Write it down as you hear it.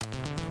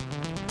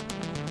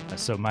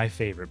So my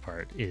favorite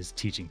part is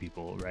teaching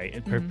people, right?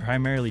 And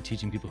primarily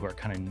teaching people who are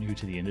kind of new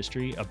to the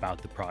industry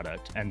about the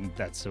product. And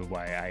that's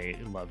why I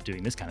love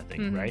doing this kind of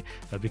thing, right?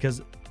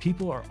 Because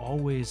people are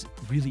always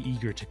really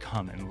eager to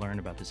come and learn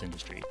about this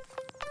industry.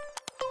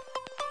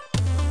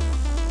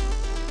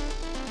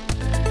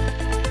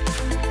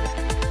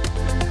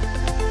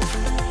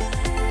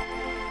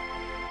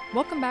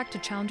 Welcome back to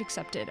Challenge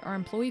Accepted, our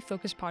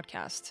employee-focused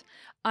podcast.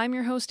 I'm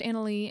your host,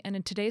 Annalie, and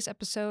in today's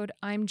episode,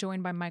 I'm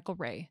joined by Michael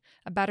Wray,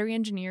 a battery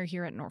engineer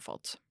here at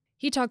Northvolt.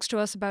 He talks to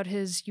us about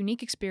his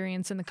unique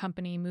experience in the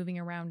company, moving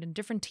around in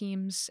different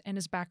teams, and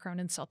his background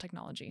in cell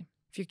technology.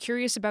 If you're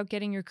curious about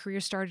getting your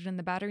career started in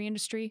the battery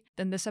industry,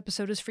 then this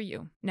episode is for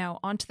you. Now,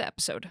 on to the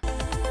episode.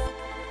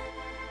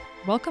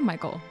 Welcome,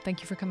 Michael.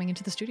 Thank you for coming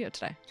into the studio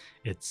today.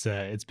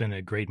 It's been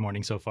a great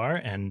morning so far,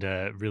 and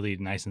really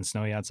nice and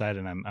snowy outside,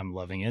 and I'm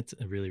loving it.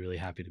 Really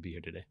happy to be here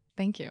today.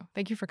 Thank you.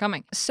 Thank you for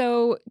coming.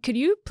 So could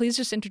you please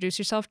just introduce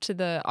yourself to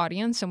the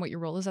audience and what your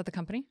role is at the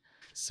company?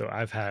 So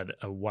I've had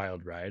a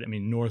wild ride. I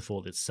mean,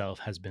 Northvolt itself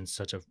has been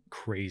such a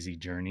crazy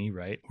journey,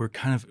 right? We're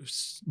kind of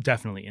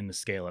definitely in the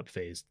scale-up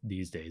phase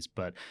these days,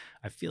 but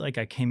I feel like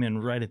I came in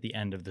right at the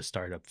end of the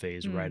startup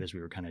phase, right as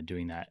we were kind of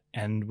doing that.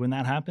 And when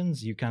that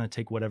happens, you kind of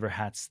take whatever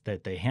hats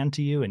that they hand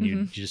to you, and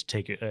you just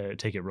take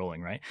it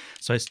rolling, right?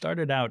 So I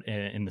started out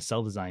in the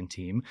cell design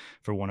team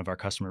for one of our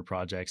customer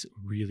projects.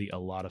 Really a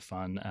lot of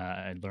fun.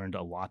 I learned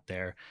a lot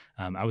there.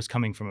 I was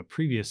coming from a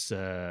previous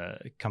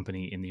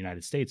company in the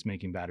United States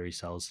making battery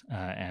cells.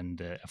 And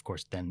of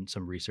course, then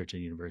some research at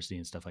university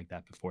and stuff like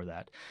that before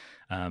that.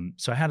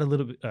 So I had a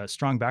little bit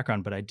strong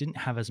background, but I didn't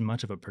have as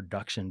much of a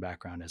production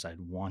background as I'd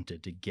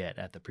wanted to get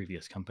at the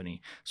previous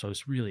company. So I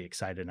was really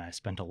excited, and I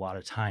spent a lot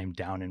of time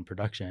down in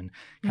production,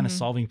 kind of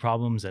solving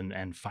problems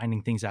and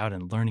finding things out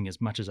and learning as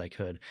much as I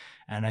could.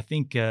 And I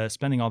think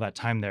spending all that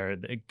time there,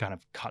 it kind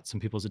of caught some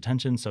people's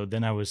attention. So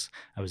then I was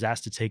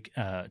asked to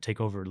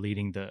take over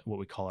leading what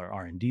we call our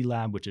R&D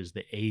lab, which is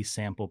the A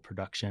sample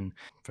production.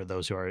 For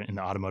those who are in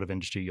the automotive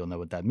industry, you'll know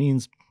what that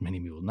means. Many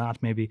people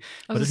not, maybe.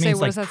 But it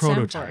means like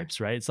prototypes,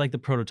 right? It's like the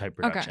prototype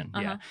production.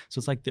 Okay. Yeah. So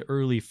it's like the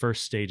early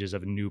first stages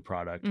of a new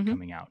product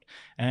coming out.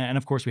 And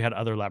of course, we had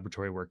other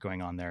laboratory work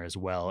going on there as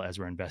well, as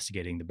we're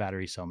investigating the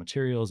battery cell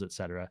materials, et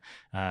cetera.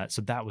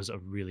 So that was a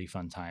really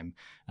fun time.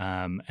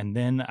 And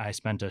then I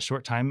spent a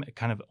short time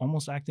kind of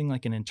almost acting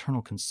like an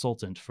internal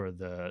consultant for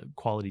the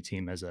quality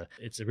team.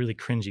 It's a really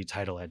cringy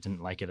title. I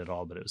didn't like it at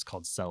all, but it was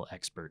called Cell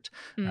Expert.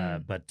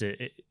 But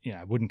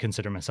I wouldn't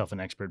consider myself an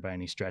expert by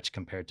any stretch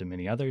compared to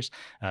many others,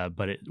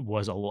 but it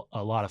was a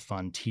lot of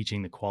fun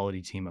teaching the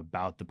quality team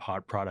about the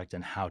product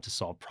and how to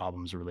solve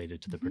problems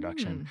related to the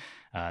production.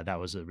 That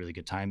was a really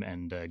good time,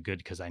 and good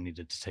because I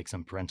needed to take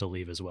some parental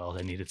leave as well.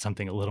 I needed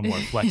something a little more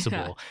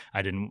flexible.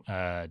 I didn't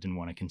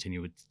want to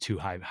continue with too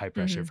high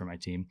pressure for my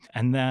team.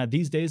 And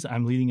these days,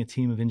 I'm leading a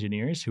team of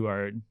engineers who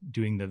are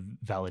doing the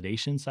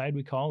validation side,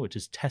 we call, which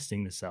is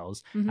testing the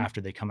cells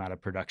after they come out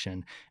of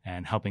production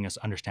and helping us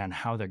understand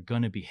how they're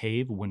going to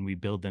behave when we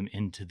build them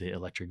into the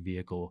electric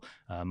vehicle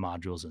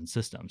modules and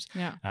systems.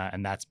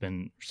 And that's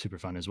been super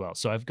fun as well.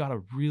 So I've got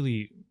a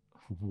really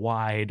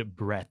wide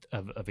breadth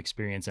of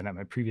experience. And at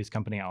my previous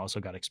company, I also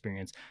got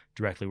experience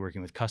directly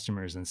working with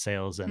customers and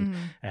sales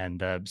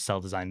and cell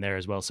design there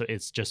as well. So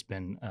it's just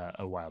been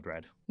a wild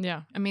ride.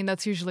 Yeah. I mean,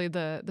 that's usually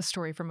the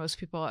story for most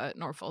people at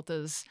Northvolt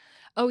is,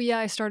 oh yeah,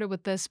 I started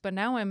with this, but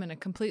now I'm in a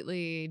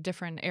completely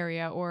different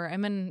area, or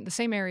I'm in the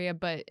same area,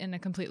 but in a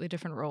completely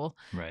different role.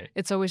 Right.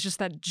 It's always just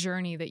that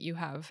journey that you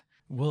have.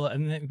 Well,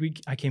 and then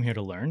I came here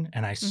to learn,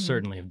 and I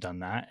certainly have done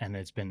that. And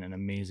it's been an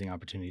amazing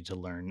opportunity to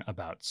learn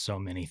about so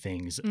many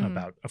things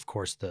about, of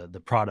course, the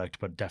product,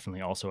 but definitely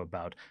also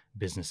about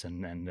business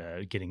and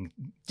getting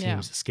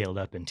teams scaled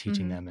up and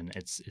teaching them. And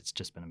it's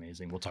just been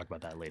amazing. We'll talk about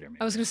that later. Maybe.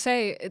 I was going to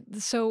say,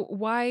 so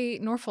why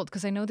Northvolt?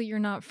 Because I know that you're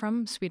not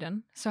from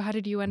Sweden. So how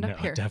did you end up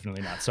here? No,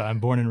 definitely not. So I'm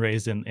born and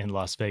raised in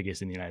Las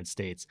Vegas in the United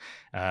States.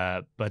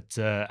 But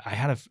I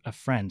had a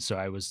friend. So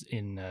I was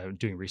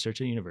doing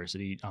research at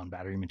university on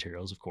battery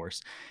materials, of course.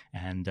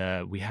 And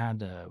we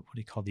had, what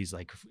do you call these,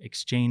 like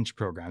exchange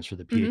programs for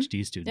the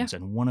PhD students.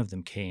 And one of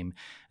them came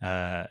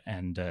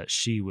and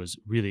she was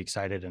really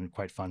excited and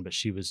quite fun, but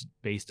she was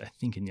based, I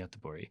think, in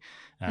Göteborg,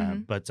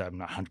 but I'm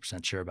not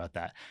 100% sure about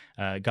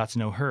that. Got to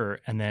know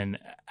her. And then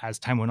as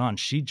time went on,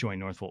 she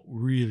joined Northvolt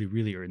really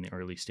in the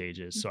early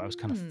stages. So I was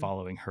kind of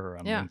following her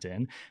on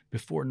LinkedIn.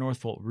 Before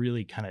Northvolt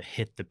really kind of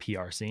hit the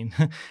PR scene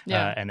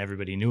and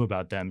everybody knew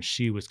about them,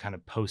 she was kind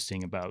of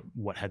posting about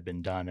what had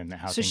been done and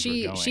how things were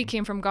going. So she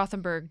came from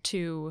Gothenburg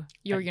to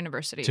your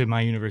university? To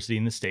my university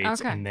in the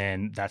States. Okay. And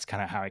then that's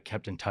kind of how I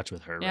kept in touch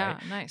with her, right? Yeah,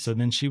 nice. So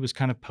then she was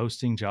kind of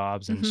posting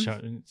jobs. And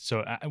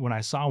when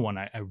I saw one,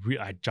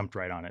 I jumped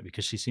right on it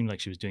because she seemed like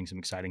she was doing some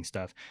exciting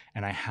stuff.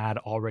 And I had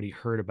already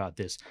heard about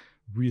this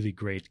really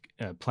great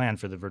plan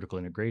for the vertical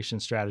integration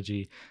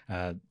strategy.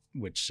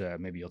 which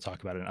maybe you'll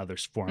talk about in other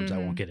forums. I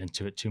Mm-hmm. won't get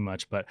into it too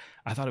much, but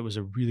I thought it was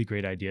a really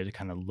great idea to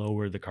kind of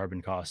lower the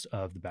carbon cost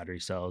of the battery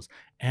cells.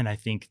 And I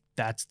think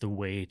that's the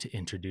way to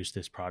introduce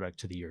this product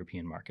to the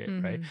European market,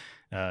 right?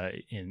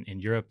 In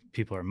Europe,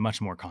 people are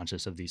much more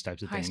conscious of these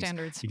types of High things.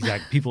 standards.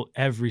 Exactly. People,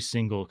 every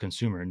single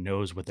consumer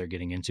knows what they're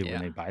getting into Yeah.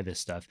 when they buy this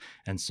stuff.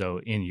 And so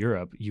in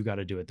Europe, you got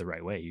to do it the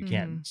right way. You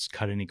can't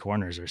cut any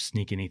corners or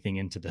sneak anything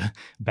into the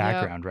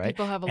background, right?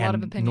 People have a lot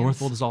of opinions.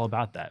 Northvolt is all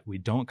about that. We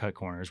don't cut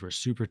corners. We're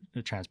super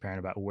transparent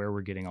about where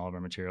we're getting all of our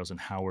materials and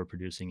how we're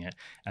producing it.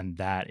 And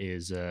that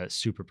is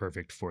super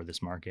perfect for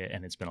this market.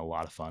 And it's been a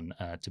lot of fun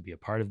to be a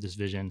part of this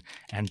vision.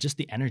 And just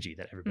the energy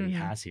that everybody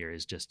has here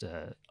is just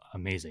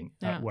amazing.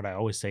 What I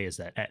always say is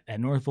that at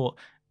Northvolt,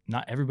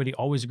 not everybody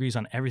always agrees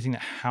on everything,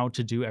 how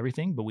to do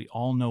everything, but we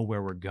all know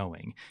where we're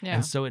going. Yeah.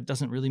 And so it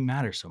doesn't really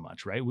matter so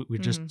much, right? We're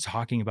just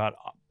talking about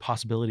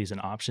possibilities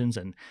and options,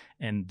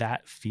 and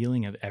that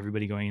feeling of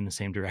everybody going in the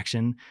same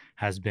direction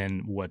has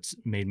been what's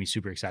made me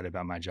super excited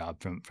about my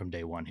job from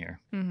day one here.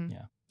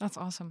 Yeah. That's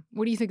awesome.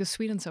 What do you think of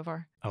Sweden so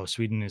far? Oh,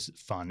 Sweden is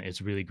fun.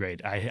 It's really great.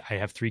 I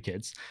have 3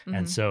 kids,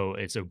 and so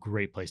it's a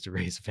great place to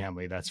raise a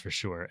family, that's for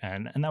sure.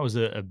 And that was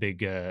a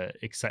big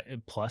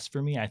plus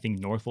for me. I think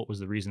Northvolt was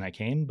the reason I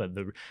came, but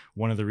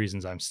one of the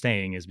reasons I'm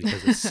staying is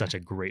because it's such a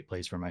great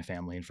place for my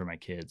family and for my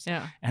kids.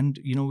 Yeah. And,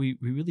 we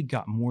really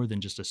got more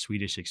than just a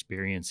Swedish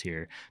experience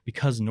here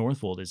because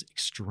Northvolt is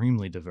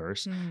extremely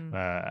diverse.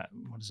 What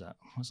is that?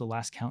 What was the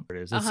last count?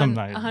 It's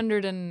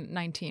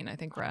 119, I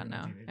think we're at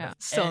now. Yeah,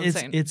 still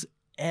insane. It's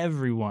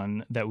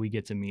everyone that we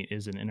get to meet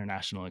is an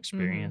international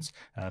experience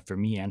for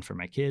me and for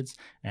my kids,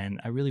 and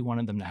I really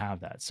wanted them to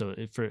have that. So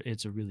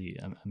it's a really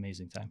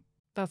amazing time.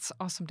 That's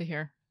awesome to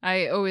hear.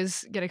 I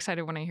always get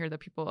excited when I hear that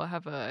people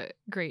have a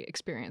great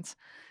experience.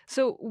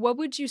 So what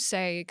would you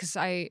say, because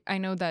I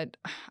know that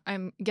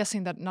I'm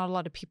guessing that not a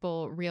lot of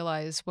people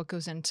realize what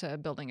goes into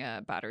building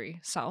a battery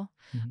cell.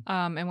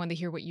 And when they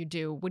hear what you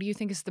do, what do you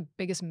think is the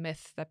biggest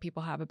myth that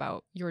people have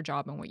about your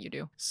job and what you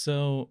do?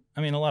 So,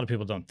 I mean, a lot of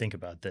people don't think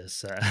about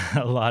this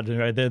a lot,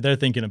 right? They're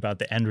thinking about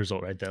the end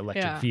result, right? The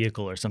electric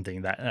vehicle or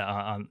something that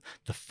on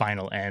the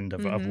final end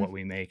of what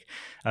we make.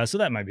 So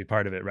that might be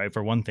part of it, right?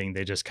 For one thing,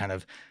 they just kind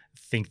of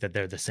think that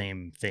they're the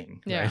same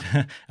thing,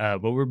 right?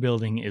 What we're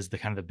building is the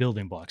kind of the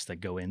building blocks that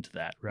go into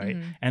that, right?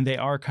 And they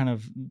are kind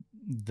of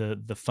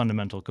the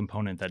fundamental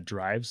component that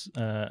drives.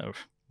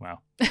 Wow,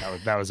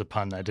 that was a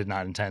pun I did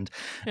not intend.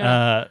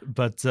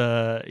 But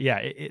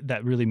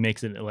that really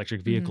makes an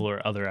electric vehicle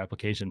or other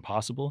application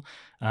possible.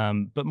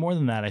 But more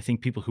than that, I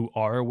think people who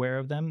are aware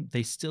of them,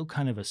 they still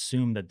kind of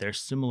assume that they're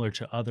similar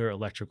to other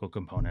electrical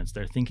components.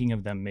 They're thinking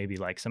of them maybe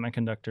like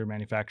semiconductor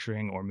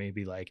manufacturing, or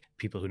maybe like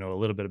people who know a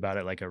little bit about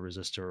it, like a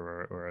resistor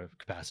or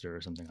a capacitor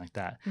or something like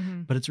that.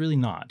 But it's really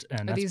not.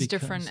 And Are that's these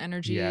different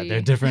energy? Yeah, they're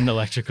different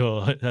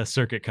electrical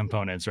circuit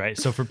components, right?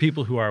 So for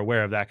people who are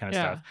aware of that kind of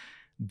stuff,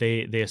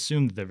 they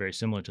assume that they're very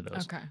similar to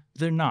those. Okay.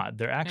 They're not.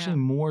 They're actually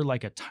more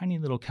like a tiny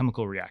little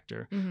chemical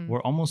reactor.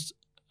 We're almost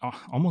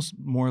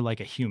more like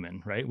a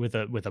human, right? With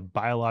a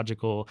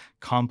biological,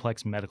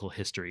 complex medical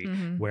history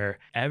where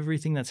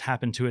everything that's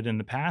happened to it in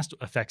the past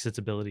affects its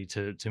ability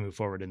to move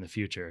forward in the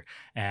future.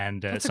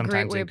 And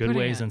sometimes in good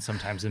ways and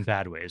sometimes in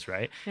bad ways,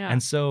 right?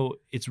 And so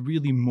it's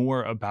really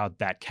more about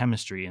that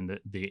chemistry and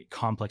the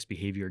complex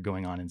behavior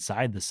going on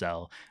inside the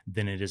cell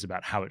than it is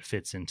about how it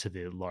fits into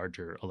the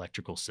larger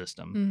electrical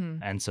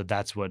system. And so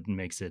that's what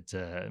makes it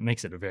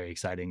a very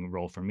exciting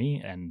role for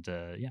me. And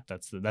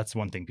that's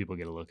one thing people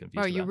get a little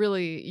confused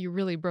about. You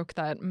really broke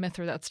that myth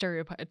or that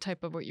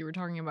stereotype of what you were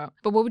talking about.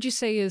 But what would you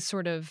say is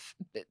sort of,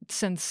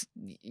 since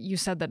you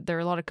said that there are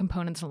a lot of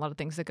components and a lot of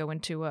things that go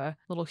into a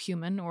little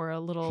human or a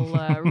little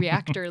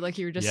reactor, like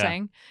you were just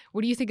saying,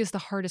 what do you think is the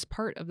hardest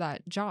part of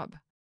that job?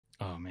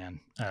 Oh man,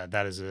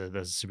 that's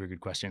a super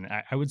good question.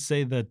 I would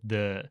say that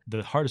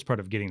the hardest part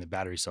of getting the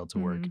battery cell to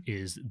work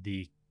is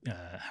the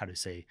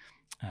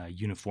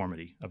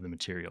uniformity of the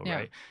material,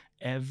 right?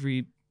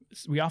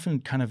 We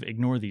often kind of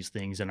ignore these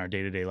things in our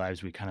day-to-day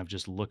lives. We kind of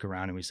just look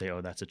around and we say, oh,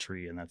 that's a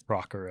tree and that's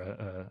rock or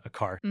a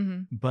car.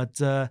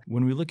 But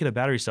when we look at a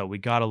battery cell, we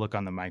got to look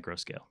on the micro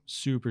scale,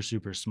 super,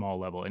 super small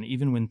level. And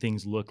even when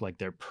things look like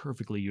they're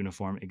perfectly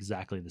uniform,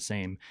 exactly the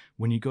same,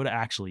 when you go to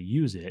actually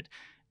use it,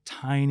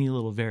 tiny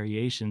little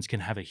variations can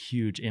have a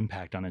huge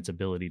impact on its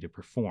ability to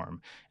perform.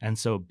 And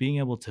so being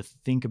able to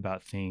think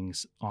about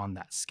things on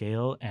that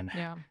scale and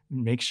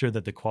make sure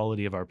that the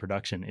quality of our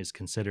production is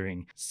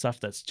considering stuff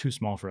that's too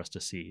small for us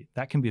to see,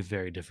 that can be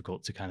very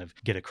difficult to kind of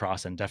get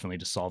across and definitely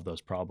to solve those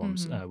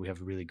problems. We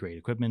have really great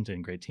equipment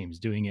and great teams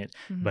doing it,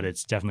 but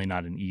it's definitely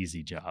not an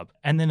easy job.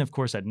 And then, of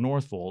course, at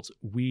Northvolt,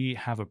 we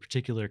have a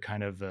particular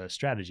kind of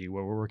strategy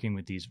where we're working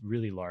with these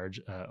really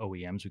large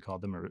OEMs, we call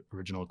them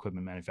original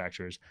equipment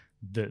manufacturers.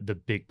 the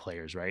big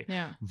players, right?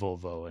 Yeah.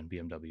 Volvo and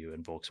BMW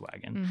and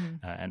Volkswagen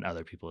and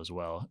other people as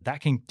well.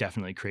 That can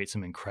definitely create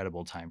some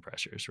incredible time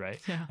pressures, right?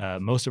 Yeah.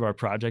 Most of our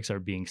projects are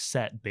being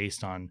set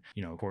based on,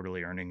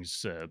 quarterly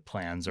earnings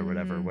plans or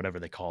whatever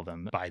they call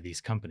them by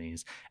these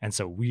companies. And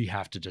so we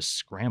have to just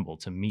scramble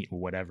to meet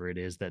whatever it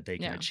is that they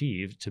can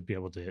achieve to be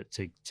able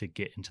to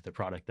get into the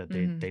product that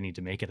they need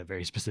to make at a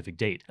very specific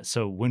date.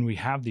 So when we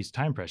have these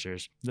time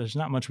pressures, there's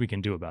not much we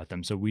can do about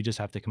them. So we just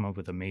have to come up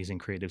with amazing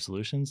creative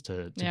solutions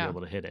to be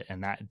able to hit it.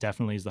 And that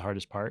definitely is the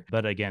hardest part.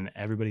 But again,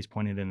 everybody's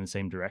pointed in the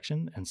same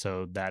direction. And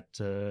so that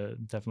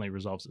definitely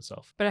resolves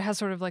itself. But it has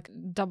sort of like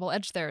double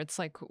edge there. It's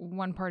like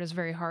one part is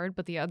very hard,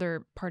 but the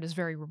other part is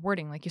very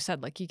rewarding. Like you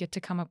said, like you get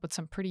to come up with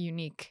some pretty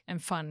unique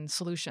and fun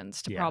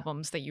solutions to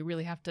problems that you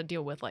really have to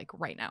deal with like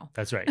right now.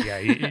 That's right. Yeah.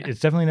 It's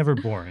definitely never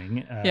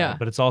boring.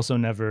 But it's also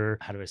never,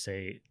 how do I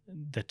say,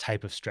 the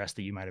type of stress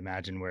that you might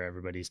imagine where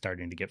everybody's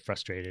starting to get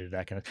frustrated.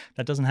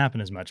 That doesn't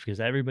happen as much because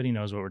everybody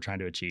knows what we're trying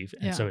to achieve.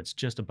 And so it's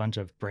just a bunch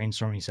of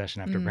brainstorming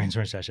session after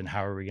brainstorming session.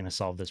 How are we going to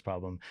solve this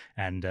problem?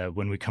 And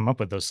when we come up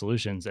with those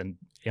solutions and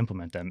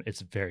implement them,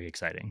 it's very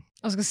exciting.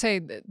 I was going to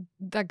say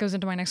that goes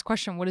into my next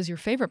question. What is your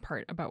favorite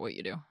part about what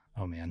you do?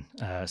 Oh, man.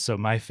 So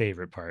my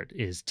favorite part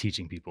is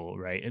teaching people,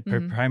 right?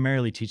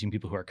 Primarily teaching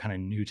people who are kind of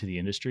new to the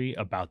industry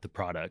about the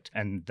product.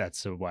 And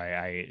that's why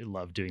I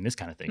love doing this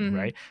kind of thing,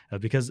 right?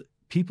 Because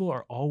people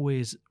are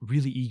always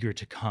really eager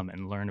to come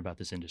and learn about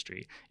this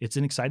industry. It's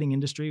an exciting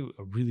industry,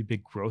 a really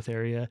big growth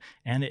area,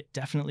 and it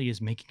definitely is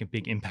making a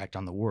big impact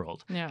on the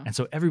world. Yeah. And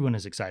so everyone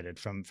is excited,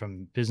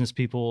 from business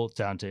people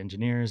down to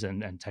engineers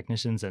and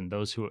technicians and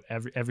those who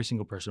every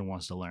single person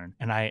wants to learn.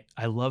 And I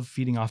love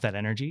feeding off that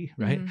energy,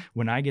 right?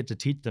 When I get to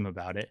teach them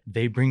about it,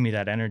 they bring me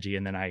that energy,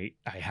 and then I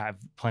have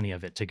plenty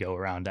of it to go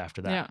around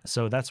after that. Yeah.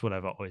 So that's what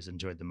I've always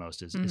enjoyed the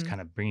most is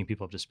kind of bringing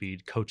people up to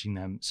speed, coaching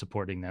them,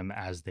 supporting them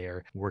as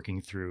they're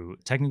working through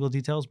technical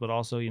details, but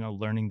also,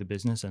 learning the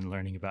business and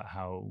learning about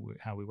how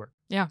we work.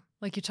 Yeah.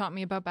 Like you taught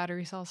me about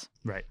battery cells.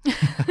 Right.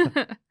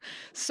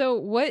 So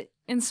what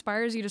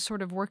inspires you to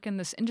sort of work in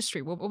this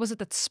industry? What was it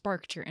that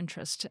sparked your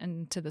interest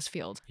into this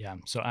field? Yeah.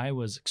 So I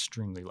was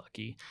extremely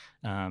lucky.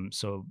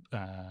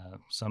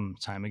 Some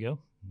time ago,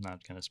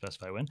 not going to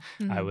specify when,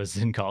 I was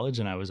in college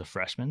and I was a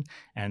freshman,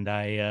 and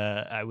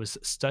I was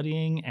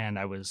studying and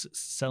I was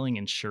selling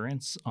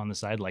insurance on the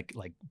side, like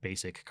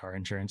basic car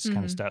insurance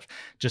kind of stuff,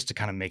 just to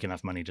kind of make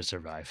enough money to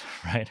survive,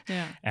 right?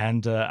 Yeah.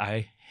 And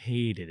I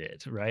hated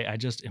it, right? I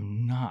just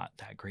am not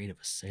that great of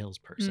a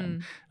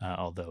salesperson,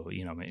 although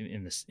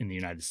in the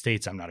United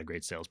States I'm not a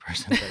great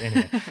salesperson. But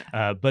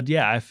anyway, but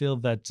yeah, I feel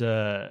that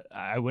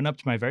I went up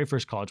to my very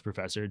first college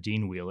professor,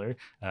 Dean Wheeler.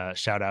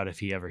 Shout out if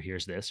he ever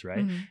hears this,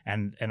 right?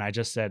 And I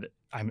just said,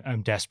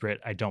 I'm desperate.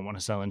 I don't want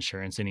to sell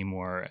insurance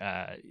anymore.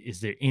 Is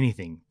there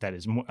anything that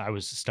is more? I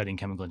was studying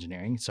chemical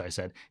engineering, so I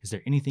said, is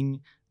there anything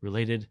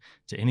related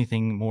to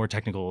anything more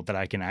technical that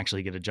I can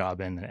actually get a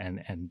job in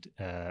and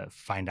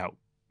find out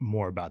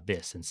more about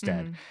this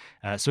instead?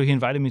 So he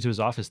invited me to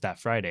his office that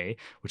Friday,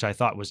 which I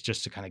thought was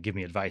just to kind of give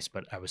me advice,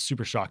 but I was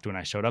super shocked when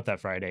I showed up that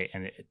Friday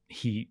and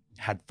he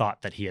had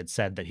thought that he had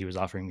said that he was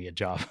offering me a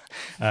job.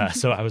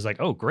 So I was like,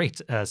 oh,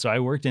 great. So I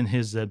worked in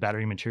his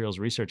battery materials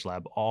research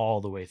lab all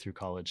the way through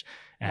college.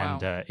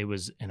 And it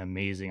was an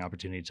amazing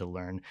opportunity to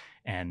learn.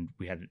 And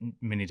we had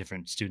many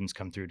different students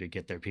come through to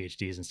get their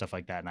PhDs and stuff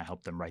like that. And I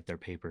helped them write their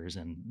papers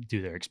and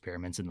do their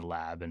experiments in the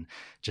lab, and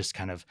just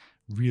kind of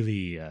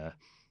really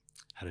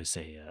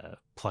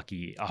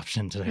plucky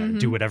option to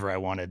do whatever I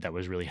wanted that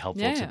was really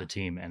helpful to the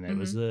team. And it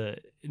was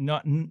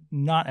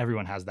not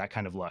everyone has that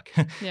kind of luck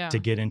to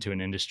get into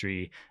an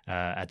industry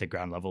at the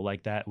ground level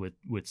like that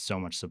with so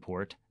much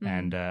support.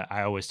 And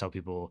I always tell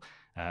people,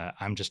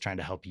 I'm just trying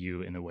to help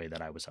you in the way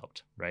that I was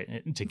helped, right?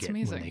 To That's get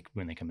amazing.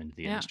 when they come into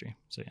the industry.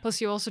 So Plus,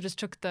 you also just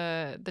took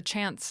the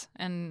chance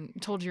and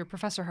told your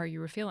professor how you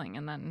were feeling,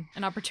 and then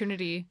an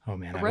opportunity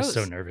arose. I was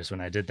so nervous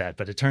when I did that,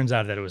 but it turns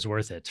out that it was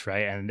worth it,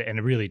 right?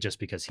 And really just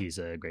because he's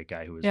a great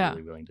guy who was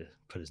really willing to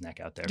put his neck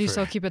out there. Do you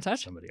still keep in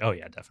touch? Somebody. Oh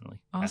yeah, definitely.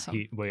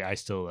 Awesome. I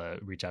still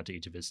reach out to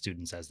each of his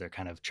students as they're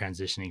kind of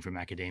transitioning from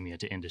academia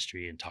to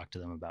industry and talk to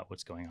them about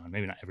what's going on.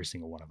 Maybe not every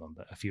single one of them,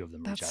 but a few of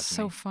them reach out to me. That's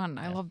so fun.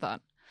 I love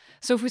that.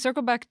 So if we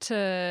circle back to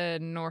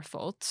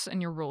Northvolt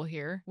and your role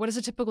here, what does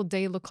a typical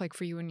day look like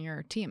for you and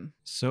your team?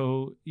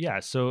 So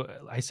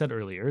I said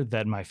earlier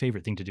that my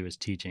favorite thing to do is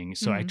teaching.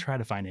 So I try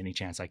to find any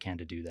chance I can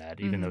to do that,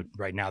 even though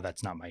right now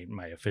that's not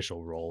my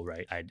official role,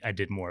 right? I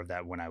did more of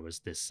that when I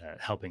was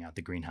helping out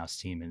the greenhouse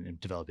team and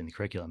developing the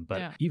curriculum.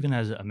 But even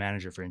as a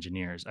manager for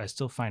engineers, I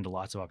still find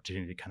lots of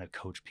opportunity to kind of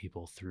coach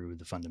people through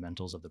the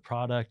fundamentals of the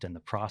product and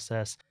the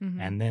process.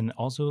 And then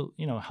also,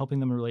 helping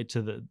them relate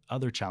to the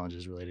other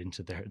challenges relating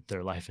to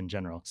their life life in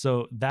general.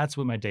 So that's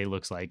what my day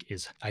looks like,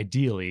 is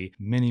ideally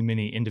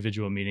many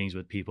individual meetings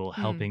with people,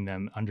 helping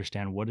them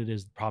understand what it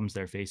is, the problems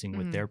they're facing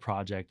with their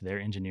project, their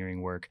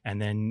engineering work,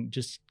 and then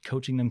just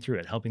coaching them through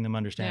it, helping them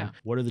understand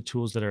what are the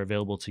tools that are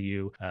available to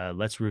you.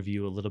 Let's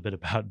review a little bit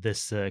about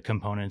this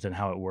component and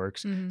how it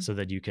works so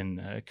that you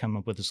can come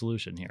up with a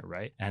solution here,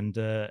 right? And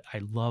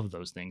I love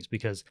those things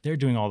because they're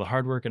doing all the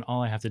hard work and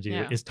all I have to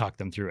do is talk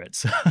them through it.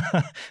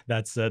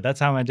 So that's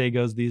how my day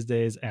goes these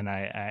days, and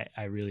I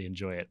really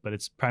enjoy it. But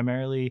it's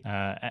primarily,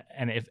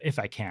 and if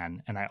I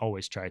can, and I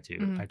always try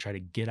to, I try to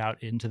get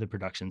out into the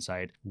production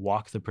site,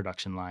 walk the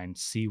production line,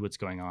 see what's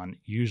going on,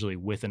 usually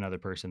with another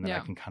person that I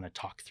can kind of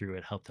talk through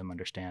it, help them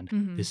understand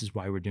this is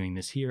why we're doing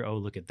this here. Oh,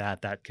 look at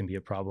that. That can be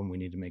a problem. We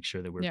need to make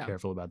sure that we're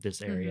careful about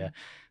this area.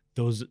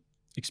 Those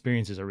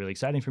experiences are really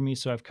exciting for me.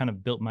 So I've kind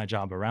of built my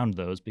job around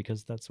those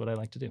because that's what I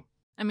like to do.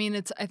 I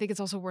mean, I think it's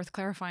also worth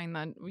clarifying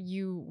that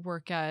you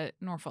work at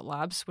Northvolt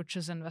Labs, which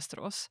is in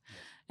Västerås.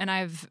 And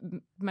I've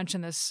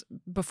mentioned this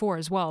before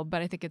as well,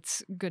 but I think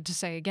it's good to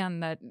say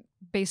again that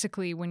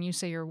basically when you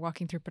say you're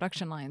walking through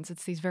production lines,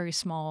 it's these very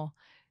small,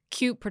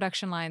 cute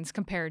production lines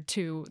compared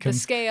to the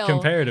scale.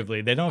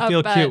 Comparatively, they don't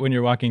feel cute when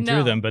you're walking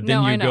through them, but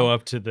then you go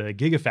up to the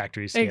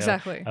gigafactory scale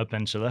up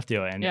in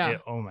Skellefteå, and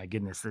oh my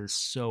goodness, it is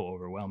so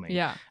overwhelming.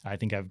 I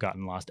think I've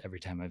gotten lost every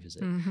time I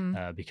visit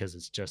because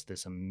it's just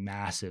this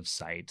massive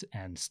site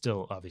and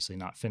still obviously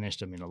not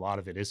finished. I mean, a lot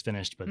of it is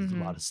finished, but a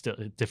lot of still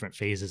different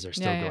phases are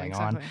still going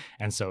on.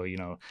 And so,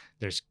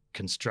 there's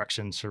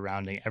construction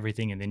surrounding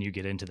everything, and then you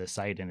get into the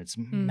site and it's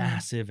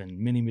massive and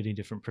many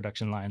different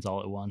production lines all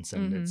at once,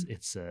 and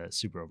it's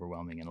super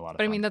overwhelming and a lot of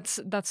fun. I mean,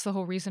 that's the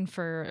whole reason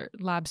for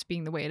labs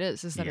being the way it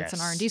is that it's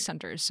an R&D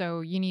center.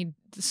 So you need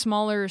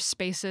smaller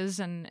spaces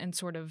and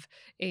sort of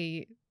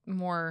a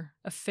more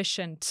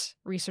efficient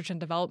research and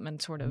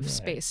development sort of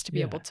space to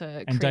be able to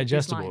create and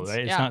digestible, these lines.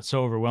 Right? It's not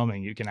so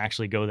overwhelming. You can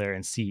actually go there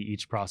and see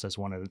each process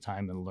one at a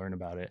time and learn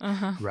about it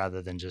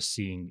rather than just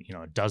seeing,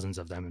 dozens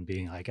of them and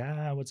being like,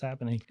 what's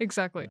happening?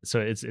 Exactly. So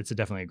it's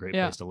definitely a great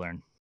place to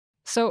learn.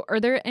 So are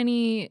there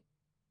any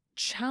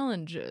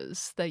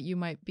challenges that you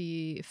might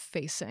be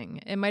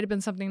facing? It might have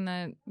been something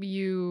that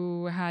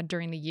you had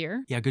during the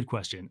year. Yeah, good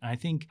question. I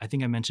think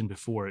I mentioned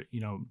before,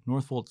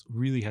 Northvolt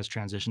really has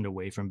transitioned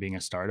away from being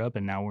a startup,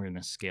 and now we're in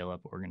a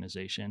scale-up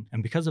organization.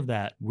 And because of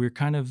that, we're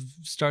kind of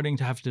starting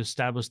to have to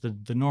establish the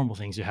normal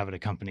things you have at a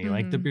company,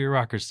 like the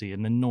bureaucracy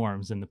and the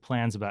norms and the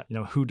plans about,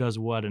 who does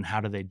what and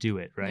how do they do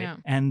it, right?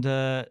 And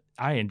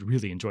I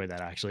really enjoy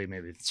that, actually.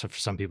 Maybe for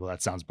some people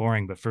that sounds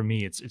boring, but for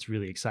me, it's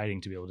really exciting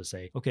to be able to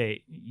say,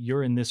 okay,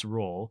 you're in this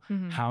role.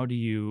 How do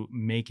you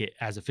make it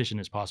as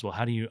efficient as possible?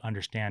 How do you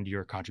understand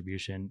your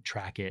contribution,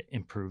 track it,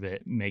 improve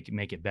it, make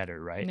it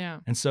better, right?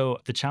 And so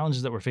the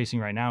challenges that we're facing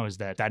right now is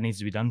that needs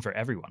to be done for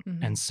everyone.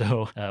 And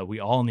so we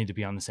all need to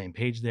be on the same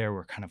page there.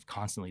 We're kind of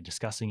constantly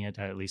discussing it,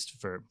 at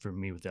least for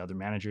me with the other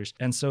managers.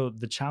 And so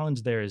the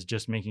challenge there is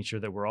just making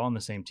sure that we're all on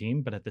the same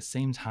team, but at the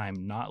same time,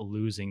 not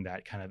losing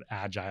that kind of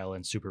agile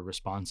and super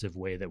responsive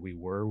way that we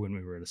were when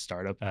we were at a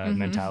startup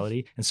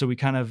mentality. And so we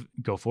kind of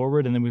go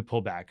forward and then we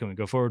pull back, and we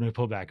go forward and we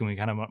pull back, and we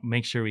kind of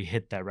make sure we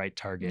hit that right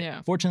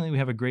target. Fortunately, we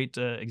have a great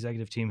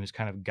executive team who's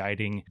kind of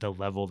guiding the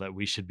level that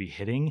we should be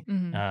hitting,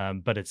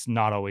 but it's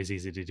not always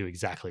easy to do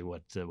exactly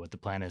what the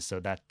plan is. So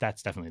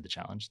that's definitely the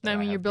challenge. I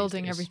mean, you're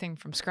building everything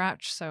from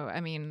scratch. So, I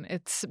mean,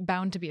 it's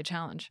bound to be a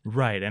challenge.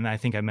 Right. And I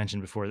think I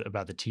mentioned before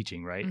about the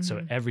teaching, right?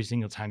 So every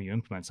single time you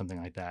implement something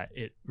like that,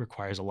 it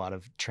requires a lot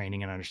of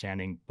training and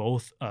understanding,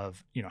 both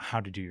of,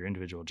 how to do your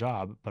individual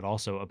job, but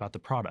also about the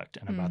product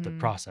and about the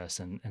process.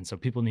 And so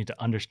people need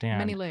to understand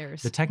many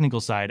layers, the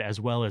technical side,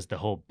 as well as the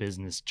whole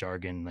business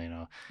jargon,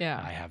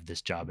 I have this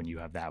job and you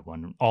have that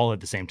one, all at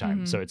the same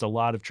time. So it's a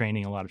lot of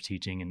training, a lot of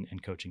teaching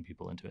and coaching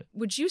people into it.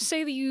 Would you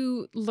say that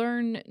you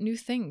learn new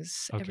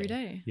things every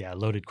day? Yeah,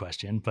 loaded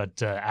question,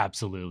 but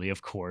absolutely,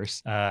 of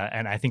course.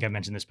 And I think I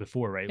mentioned this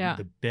before, right?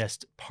 The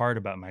best part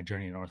about my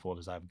journey at Northvolt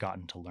is I've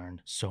gotten to learn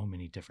so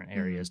many different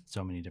areas,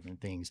 so many different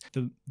things.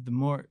 The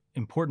more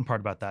important part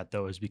about that,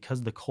 though, is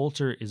because the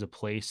culture is a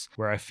place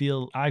where I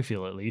feel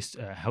at least,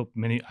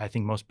 I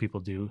think most people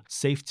do,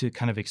 safe to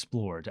kind of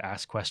explore, to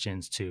ask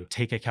questions, to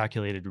take a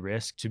calculated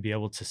risk, to be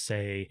able to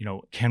say,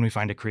 can we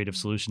find a creative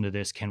solution to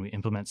this? Can we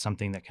implement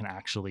something that can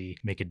actually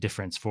make a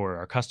difference for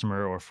our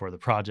customer or for the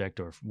project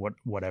or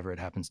whatever it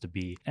happens to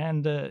be?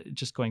 And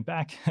just going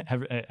back,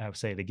 I'll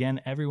say it again,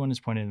 everyone is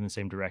pointed in the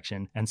same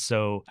direction. And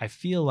so I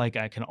feel like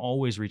I can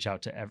always reach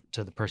out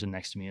to the person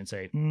next to me and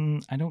say,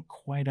 I don't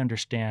quite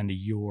understand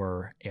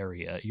your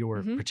area,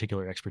 your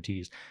particular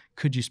expertise.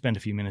 Could you spend a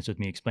few minutes with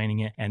me explaining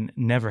it? And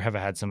never have I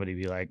had somebody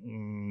be like,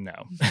 no.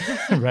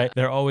 right?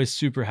 They're always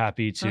super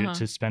happy to Uh-huh.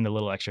 to spend a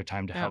little extra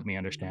time to Yeah. help me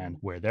understand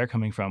where they're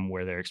coming from,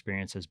 where their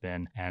experience has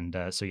been. And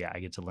so, yeah, I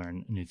get to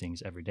learn new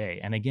things every day.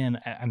 And again,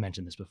 I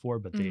mentioned this before,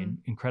 but the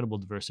incredible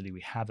diversity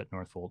we have at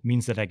Northvolt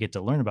means that I get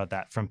to learn about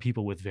that from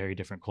people with very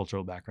different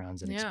cultural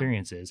backgrounds and Yeah.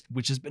 experiences,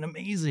 which has been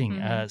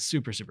amazing.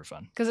 Super, super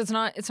fun. Because it's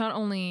not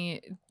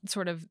only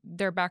sort of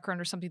their background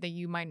or something that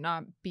you might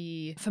not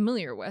be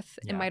familiar with.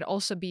 Yeah. It might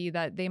also be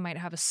that they might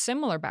have a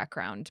similar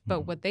background,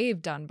 but what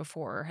they've done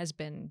before has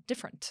been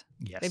different.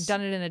 Yes. They've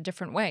done it in a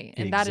different way.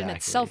 And that in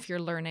itself, you're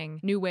learning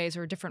new ways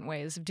or different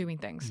ways of doing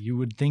things. You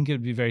would think it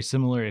would be very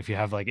similar if you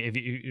have like, if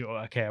you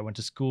okay, I went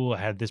to school, I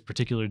had this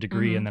particular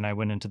degree, and then I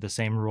went into the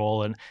same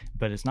role,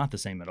 but it's not the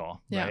same at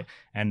all, right?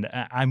 And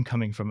I'm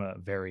coming from a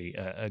very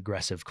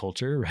aggressive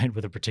culture, right,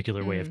 with a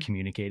particular way of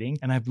communicating.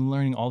 And I've been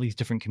learning all these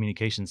different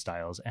communication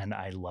styles, and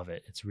I love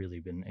it. It's really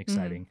been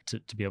exciting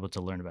to be able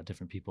to learn about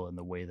different people and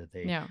the way that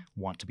they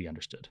want to be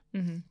understood.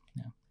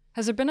 Yeah.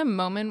 Has there been a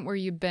moment where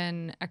you've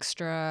been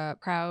extra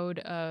proud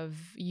of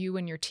you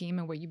and your team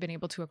and what you've been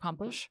able to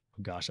accomplish?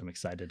 Gosh, I'm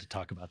excited to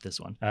talk about this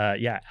one.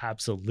 Yeah,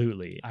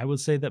 absolutely. I would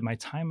say that my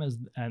time as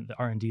at the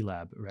R&D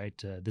lab, right?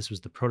 This was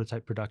the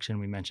prototype production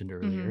we mentioned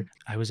earlier.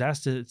 I was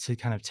asked to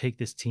kind of take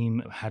this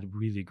team, had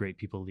really great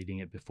people leading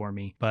it before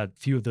me, but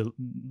few of the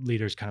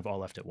leaders kind of all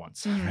left at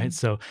once, right?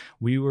 So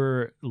we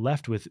were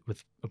left with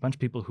a bunch of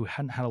people who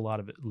hadn't had a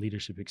lot of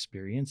leadership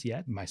experience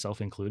yet,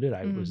 myself included.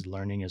 I was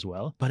learning as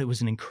well, but it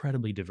was an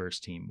incredibly diverse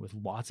team with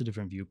lots of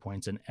different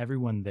viewpoints, and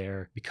everyone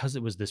there, because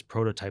it was this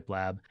prototype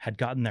lab, had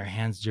gotten their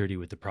hands dirty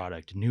with the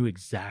product, knew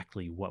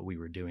exactly what we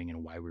were doing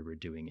and why we were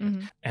doing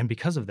it. And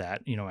because of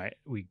that,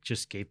 we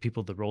just gave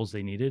people the roles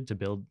they needed to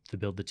build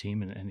the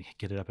team and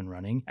get it up and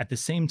running. At the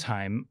same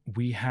time,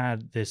 we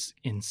had this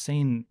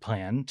insane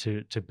plan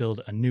to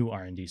build a new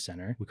R&D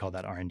center. We call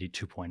that R&D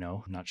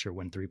 2.0. I'm not sure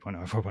when 3.0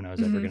 or 4.0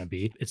 is ever going to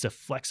be. It's a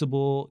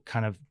flexible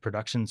kind of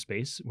production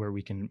space where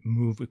we can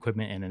move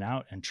equipment in and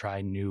out and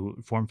try new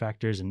form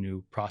factors and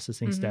new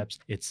processing steps.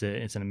 It's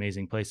an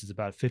amazing place. It's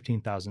about a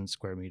 15,000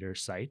 square meter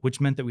site,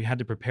 which meant that we had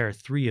to prepare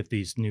 3 of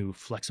these new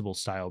flexible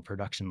style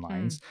production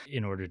lines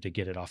in order to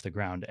get it off the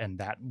ground. And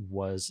that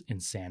was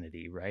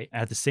insanity, right?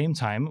 At the same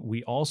time,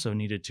 we also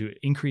needed to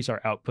increase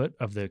our output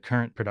of the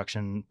current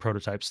production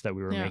prototypes that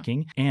we were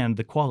making and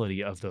the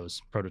quality of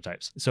those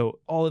prototypes. So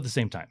all at the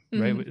same time,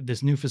 right?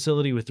 This new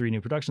facility with 3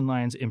 new production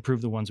lines,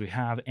 improve the ones we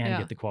have and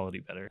get the quality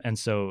better. And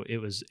so it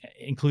was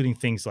including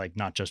things like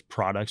not just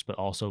products, but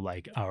also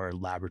like our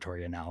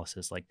laboratory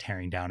analysis, like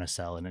tearing down a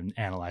cell and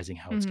analyzing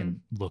how it's going to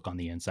look on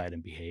the inside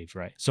and behave,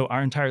 right? So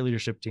our entire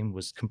leadership team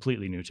was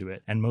completely new to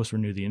it, and most were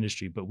new to the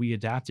industry, but we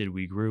adapted,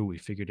 we grew, we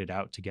figured it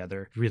out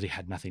together. It really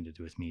had nothing to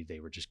do with me. They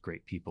were just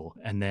great people.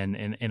 And then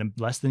in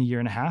less than a year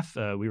and a half,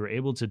 we were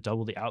able to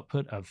double the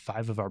output of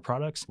 5 of our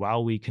products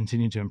while we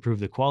continued to improve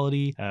the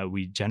quality.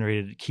 We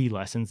generated key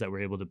lessons that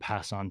we're able to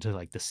pass on to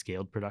like the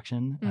scaled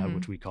production,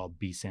 which we call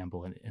B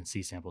sample and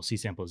C sample. C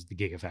sample is the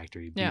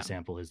gigafactory. B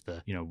sample is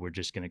the, we're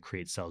just going to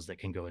create cells that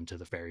can go into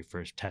the very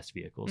first test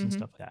vehicles and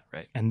stuff like that,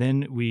 right? And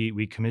then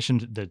we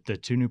commissioned the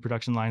 2 new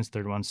production lines.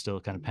 Third one's still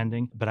kind of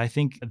pending. But I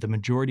think the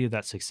majority of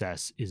that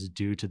success is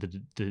due to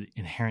the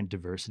inherent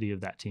diversity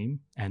of that team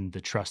and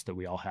the trust that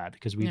we all had,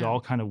 because we'd all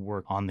kind of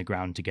worked on the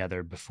ground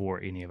together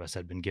before any of us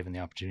had been given the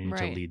opportunity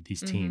to lead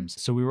these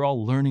teams. So we were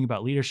all learning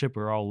about leadership.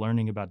 We were all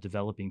learning about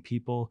developing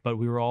people, but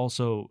we were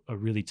also a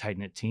really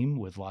tight-knit team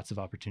with lots of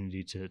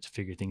opportunity to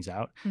figure things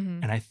out.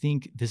 And I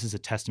think this is a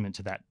testament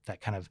to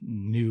that kind of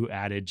new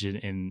adage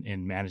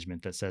in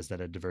management that says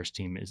that a diverse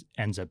team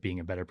ends up being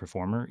a better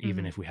performer,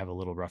 even if we have a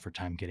little rougher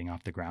time getting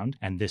off the ground.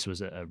 And this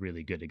was a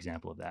really good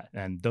example of that.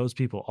 And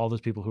all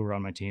those people who were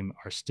on my team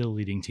are still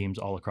leading teams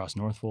all across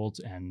Northvolt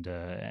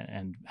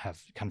and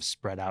have kind of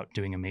spread out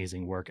doing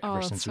amazing work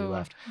ever since we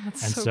left. And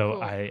so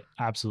cool. I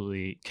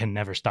absolutely can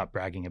never stop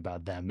bragging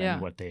about them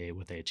and what they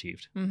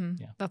achieved.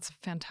 Yeah. That's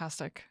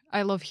fantastic.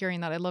 I love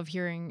hearing that. I love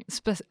hearing,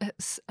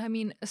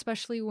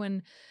 especially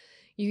when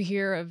you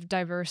hear of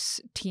diverse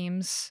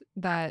teams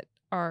that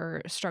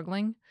are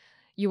struggling,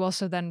 you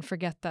also then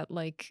forget that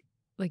like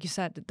you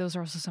said, those are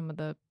also some of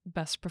the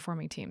best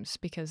performing teams,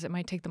 because it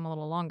might take them a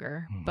little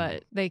longer,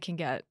 but they can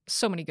get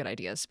so many good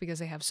ideas because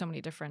they have so many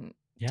different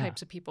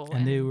types of people.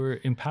 And they were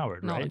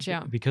empowered, right?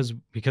 Yeah. Because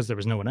there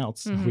was no one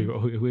else.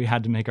 We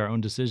had to make our own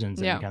decisions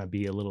and kind of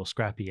be a little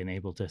scrappy and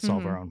able to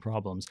solve our own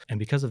problems. And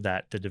because of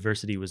that, the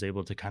diversity was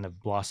able to kind of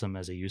blossom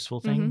as a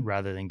useful thing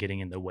rather than getting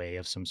in the way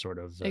of some sort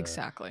of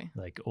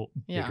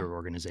bigger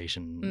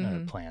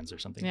organization plans or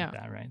something like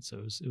that, right? So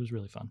it was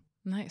really fun.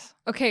 Nice.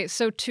 Okay,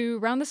 so to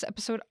round this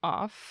episode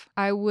off,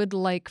 I would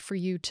like for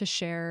you to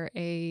share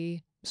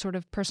a sort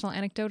of personal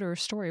anecdote or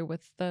story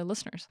with the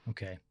listeners.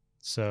 Okay.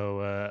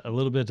 So a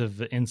little bit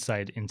of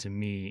insight into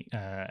me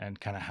and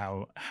kind of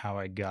how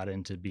I got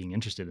into being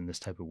interested in this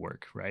type of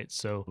work, right?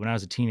 So when I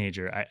was a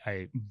teenager,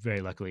 I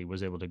very luckily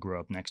was able to grow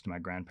up next to my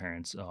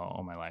grandparents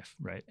all my life,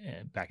 right,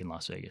 back in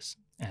Las Vegas.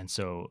 And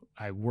so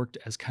I worked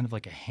as kind of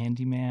like a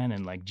handyman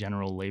and like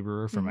general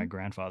laborer for my Mhm.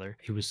 grandfather.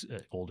 He was an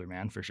older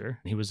man for sure.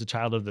 He was a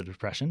child of the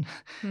Depression.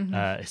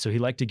 Mhm. So he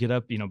liked to get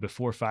up,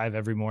 before 5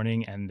 every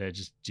morning and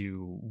just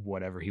do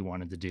whatever he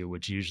wanted to do,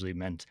 which usually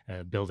meant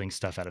building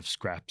stuff out of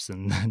scraps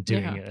and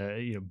doing,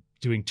 Yeah.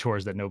 doing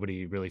chores that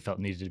nobody really felt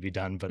needed to be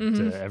done, but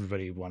Mhm.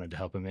 everybody wanted to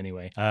help him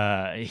anyway.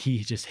 He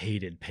just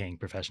hated paying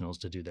professionals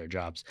to do their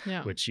jobs,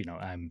 Yeah. which,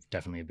 I'm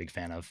definitely a big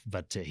fan of,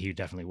 but he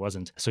definitely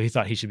wasn't. So he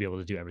thought he should be able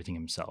to do everything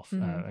himself.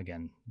 Mhm.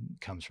 Again,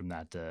 comes from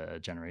that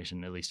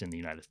generation, at least in the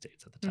United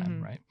States at the time,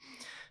 Mhm. right?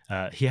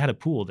 He had a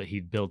pool that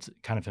he'd built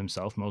kind of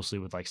himself, mostly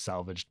with like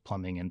salvaged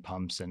plumbing and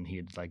pumps, and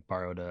he'd like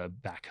borrowed a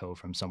backhoe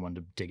from someone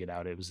to dig it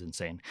out. It was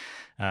insane.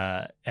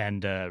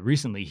 And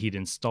Recently, he'd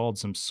installed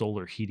some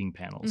solar heating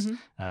panels.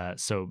 Mhm.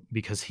 So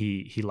because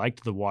he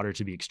liked the water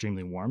to be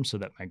extremely warm, so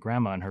that my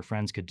grandma and her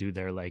friends could do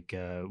their like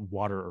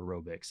water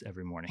aerobics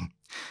every morning.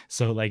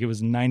 So like it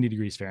was 90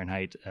 degrees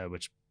Fahrenheit,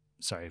 which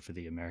sorry for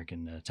the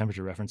American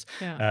temperature reference.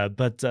 Yeah.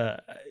 But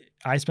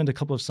I spent a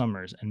couple of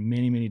summers and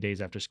many, many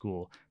days after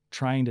school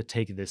trying to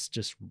take this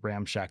just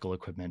ramshackle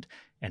equipment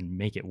and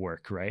make it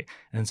work, right?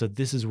 And so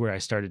this is where I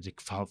started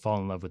to fall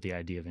in love with the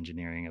idea of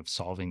engineering, of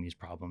solving these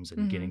problems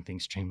and getting Mhm.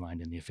 things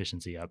streamlined and the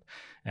efficiency up.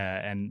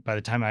 And by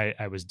the time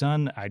I was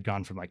done, I'd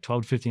gone from like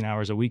 12 to 15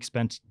 hours a week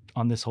spent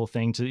on this whole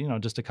thing to,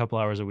 just a couple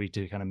hours a week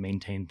to kind of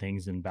maintain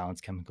things and balance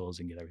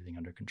chemicals and get everything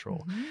under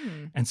control.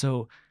 Mhm. And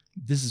so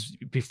this is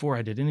before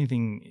I did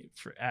anything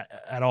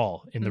at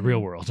all in the real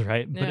Mhm. world,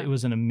 right? But Yeah. it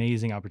was an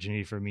amazing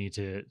opportunity for me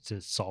to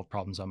solve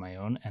problems on my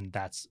own, and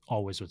that's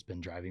always what's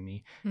been driving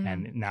me. Mhm.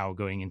 And now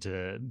going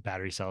into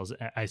battery cells,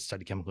 I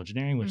studied chemical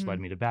engineering, which led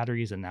Mhm. me to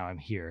batteries, and now I'm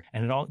here.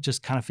 And it all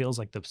just kind of feels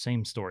like the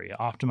same story: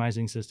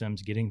 optimizing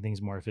systems, getting things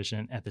more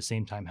efficient, at the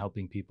same time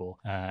helping people.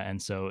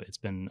 And so it's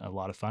been a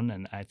lot of fun,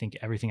 and I think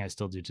everything I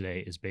still do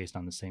today is based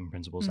on the same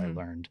principles I Mhm.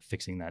 learned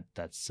fixing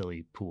that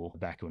silly pool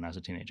back when I was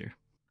a teenager.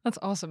 That's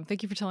awesome.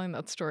 Thank you for telling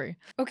that story.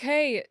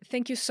 Okay,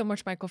 thank you so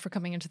much, Michael, for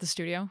coming into the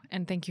studio,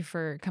 and thank you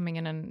for coming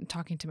in and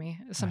talking to me.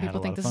 I Some had a people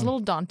lot think of this is a fun. little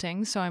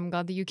daunting, so I'm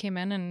glad that you came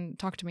in and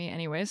talked to me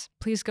anyways.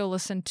 Please go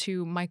listen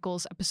to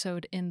Michael's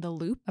episode in The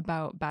Loop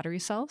about battery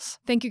cells.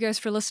 Thank you guys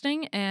for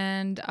listening,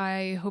 and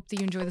I hope that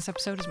you enjoy this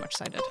episode as much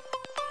as I did.